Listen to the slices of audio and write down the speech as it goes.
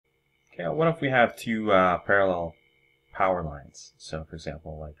Okay, what if we have two parallel power lines? So for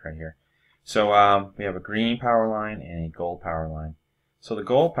example, like right here. So we have a green power line and a gold power line. So the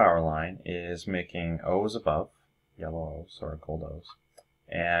gold power line is making O's above, yellow O's or gold O's,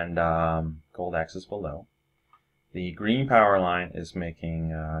 and gold X's below. The green power line is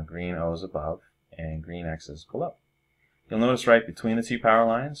making green O's above and green X's below. You'll notice right between the two power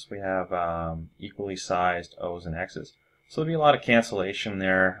lines we have equally sized O's and X's. So there'll be a lot of cancellation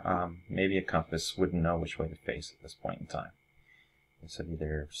there. Maybe a compass wouldn't know which way to face at this point in time. So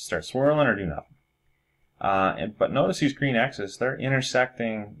either start swirling or do nothing. But notice these green X's, they're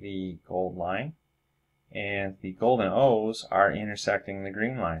intersecting the gold line, and the golden O's are intersecting the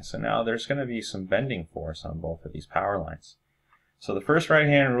green line. So now there's going to be some bending force on both of these power lines. So the first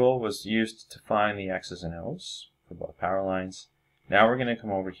right-hand rule was used to find the X's and O's for both power lines. Now we're going to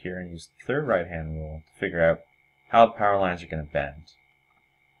come over here and use the third right-hand rule to figure out how the power lines are going to bend.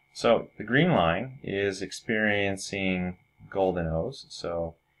 So the green line is experiencing golden O's,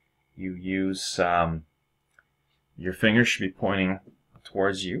 so you use your finger should be pointing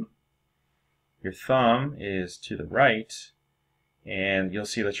towards you. Your thumb is to the right, and you'll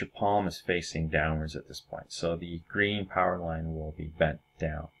see that your palm is facing downwards at this point. So the green power line will be bent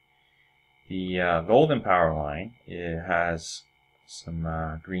down. The golden power line, it has some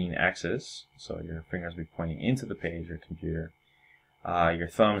green X's, so your fingers will be pointing into the page or computer. Your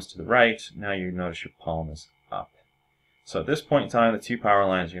thumb is to the right. Now you notice your palm is up. So at this point in time, the two power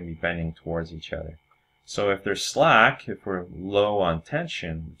lines are going to be bending towards each other. So if they're slack, if we're low on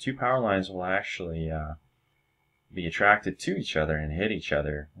tension, the two power lines will actually be attracted to each other and hit each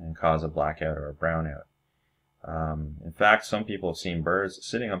other and cause a blackout or a brownout. In fact, some people have seen birds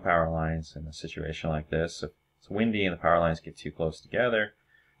sitting on power lines in a situation like this. If it's windy and the power lines get too close together,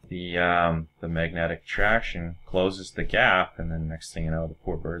 the magnetic attraction closes the gap, and then next thing you know, the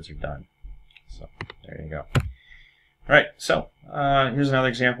poor birds are done. So there you go. All right, so here's another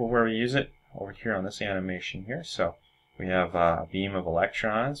example where we use it over here on this animation here. So we have a beam of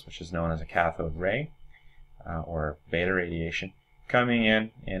electrons, which is known as a cathode ray or beta radiation, coming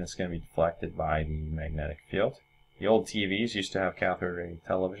in, and it's going to be deflected by the magnetic field. The old TVs used to have cathode ray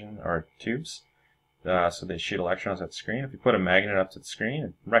television or tubes, so they shoot electrons at the screen. If you put a magnet up to the screen,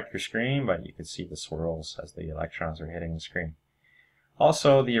 it wrecked your screen, but you can see the swirls as the electrons are hitting the screen.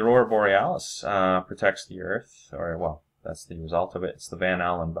 Also, the aurora borealis protects the Earth, or well, that's the result of it. It's the Van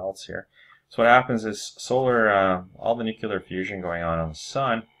Allen belts here. So what happens is solar, all the nuclear fusion going on the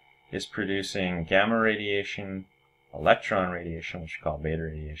sun is producing gamma radiation, electron radiation, which we call beta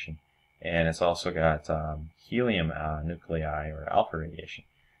radiation, and it's also got helium nuclei or alpha radiation.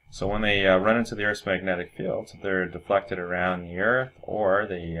 So when they run into the Earth's magnetic field, they're deflected around the Earth, or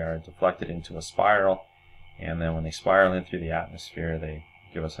they are deflected into a spiral, and then when they spiral in through the atmosphere, they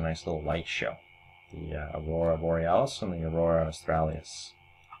give us a nice little light show. The aurora borealis and the aurora australis.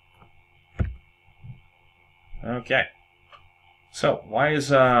 Okay, so why is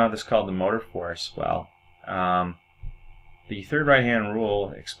this called the motor force? Well, the third right-hand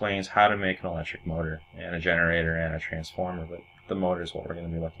rule explains how to make an electric motor and a generator and a transformer, but the motor is what we're going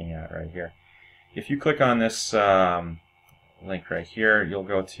to be looking at right here. If you click on this link right here, you'll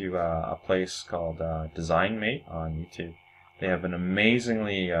go to a place called DesignMate on YouTube. They have an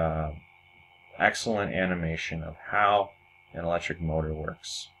amazingly excellent animation of how an electric motor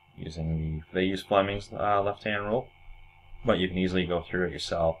works. They use Fleming's left-hand rule, but you can easily go through it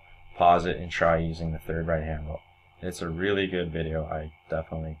yourself, pause it, and try using the third right-hand rule. It's a really good video. I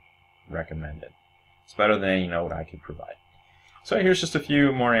definitely recommend it. It's better than any note I could provide. So here's just a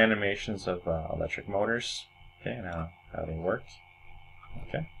few more animations of electric motors, okay, and how they work.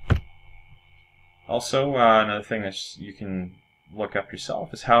 Okay. Also, another thing that you can look up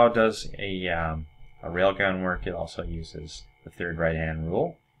yourself is how does a railgun work. It also uses the third right-hand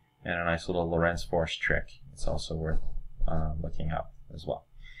rule and a nice little Lorentz force trick. It's also worth looking up as well.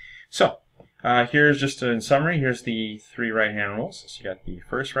 So here's just in summary, here's the three right-hand rules. So you got the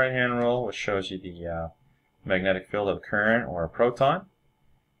first right-hand rule, which shows you the magnetic field of a current or a proton.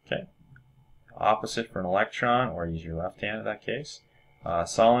 Okay. Opposite for an electron, or use your left hand in that case.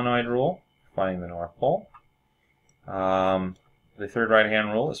 Solenoid rule, finding the North Pole. The third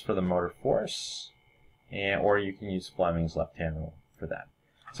right-hand rule is for the motor force, or you can use Fleming's left-hand rule for that.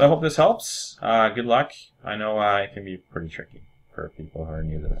 So I hope this helps. Good luck. I know it can be pretty tricky for people who are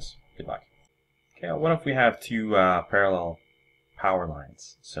new to this. Good luck. Okay, what if we have two parallel power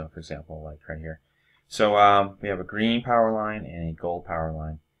lines? So for example, like right here. So we have a green power line and a gold power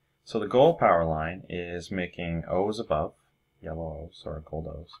line. So the gold power line is making O's above, yellow O's or gold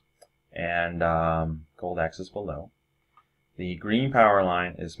O's, and gold X's below. The green power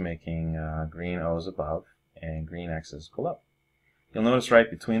line is making green O's above and green X's below. You'll notice right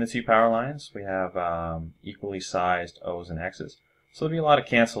between the two power lines we have equally sized O's and X's. So there'll be a lot of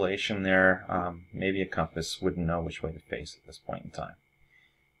cancellation there. Maybe a compass wouldn't know which way to face at this point in time.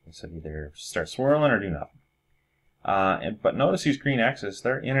 So either start swirling or do nothing. But notice these green X's,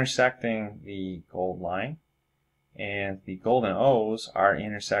 they're intersecting the gold line, and the golden O's are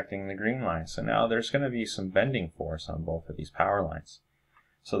intersecting the green line. So now there's going to be some bending force on both of these power lines.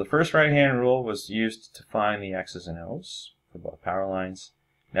 So the first right-hand rule was used to find the X's and O's for both power lines.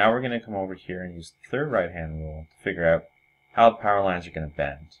 Now we're going to come over here and use the third right-hand rule to figure out how the power lines are going to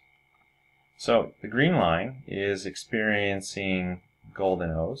bend. So the green line is experiencing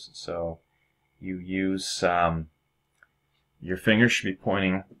golden O's, so you use your finger should be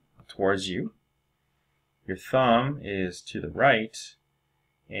pointing towards you. Your thumb is to the right,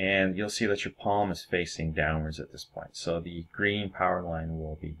 and you'll see that your palm is facing downwards at this point. So the green power line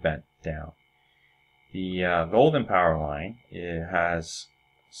will be bent down. The golden power line, it has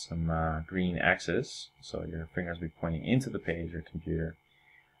some green X's, so your fingers will be pointing into the page or computer.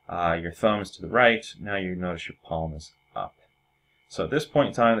 Your thumb is to the right. Now you notice your palm is up. So at this point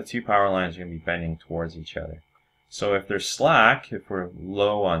in time, the two power lines are going to be bending towards each other. So if they're slack, if we're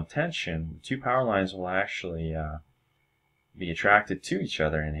low on tension, the two power lines will actually be attracted to each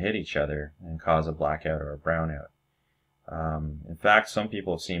other and hit each other and cause a blackout or a brownout. In fact, some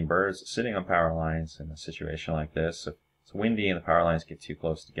people have seen birds sitting on power lines in a situation like this. If it's windy and the power lines get too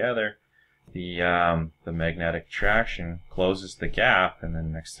close together, the magnetic attraction closes the gap, and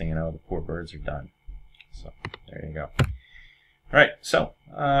then next thing you know, the poor birds are done. So there you go. All right, so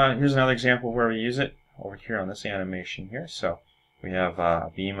here's another example where we use it over here on this animation here. So we have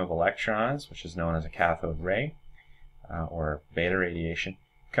a beam of electrons, which is known as a cathode ray or beta radiation,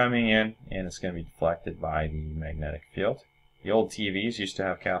 coming in, and it's going to be deflected by the magnetic field. The old TVs used to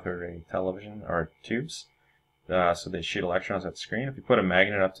have cathode ray television or tubes, so they shoot electrons at the screen. If you put a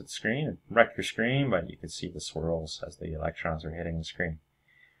magnet up to the screen, it'd wreck your screen, but you can see the swirls as the electrons are hitting the screen.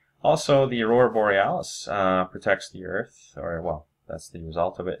 Also, the aurora borealis protects the Earth, or well, that's the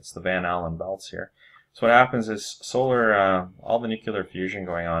result of it. It's the Van Allen belts here. So what happens is solar, all the nuclear fusion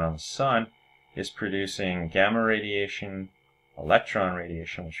going on the sun is producing gamma radiation, electron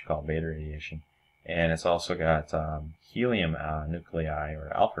radiation, which we call beta radiation, and it's also got helium nuclei or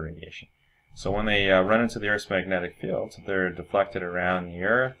alpha radiation. So when they run into the Earth's magnetic field, they're deflected around the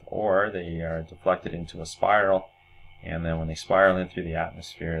Earth, or they are deflected into a spiral, and then when they spiral in through the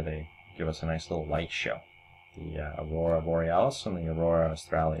atmosphere, they give us a nice little light show. The aurora borealis and the aurora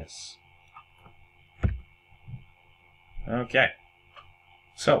australis. Okay,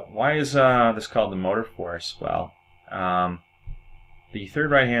 so why is this called the motor force? Well, the third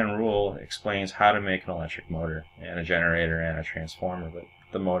right-hand rule explains how to make an electric motor and a generator and a transformer, but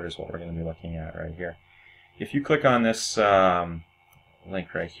the motor is what we're going to be looking at right here. If you click on this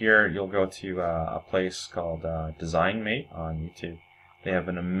link right here, you'll go to a place called Design Mate on YouTube. They have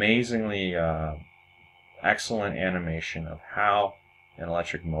an amazingly excellent animation of how an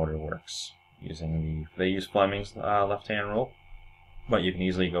electric motor works. They use Fleming's left-hand rule, but you can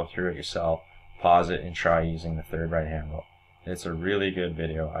easily go through it yourself, pause it, and try using the third right-hand rule. It's a really good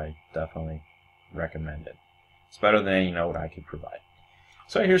video. I definitely recommend it. It's better than any note I could provide.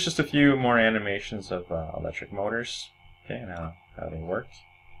 So here's just a few more animations of electric motors. Okay, and how they work.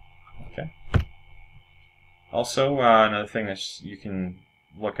 Okay. Also, another thing that you can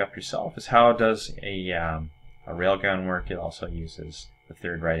look up yourself is how does a railgun work. It also uses the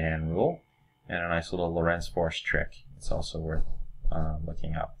third right-hand rule and a nice little Lorentz force trick. It's also worth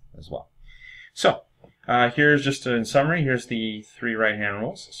looking up as well. So here's just in summary, here's the three right-hand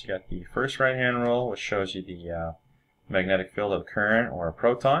rules. So you got the first right-hand rule, which shows you the magnetic field of a current or a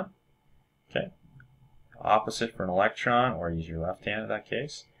proton. Okay. Opposite for an electron, or use your left hand in that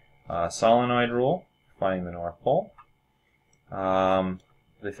case. Solenoid rule, finding the North Pole.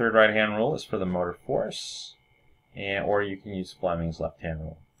 The third right-hand rule is for the motor force, or you can use Fleming's left-hand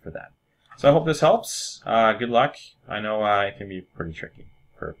rule for that. So I hope this helps. Good luck. I know it can be pretty tricky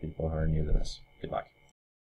for people who are new to this. Good luck.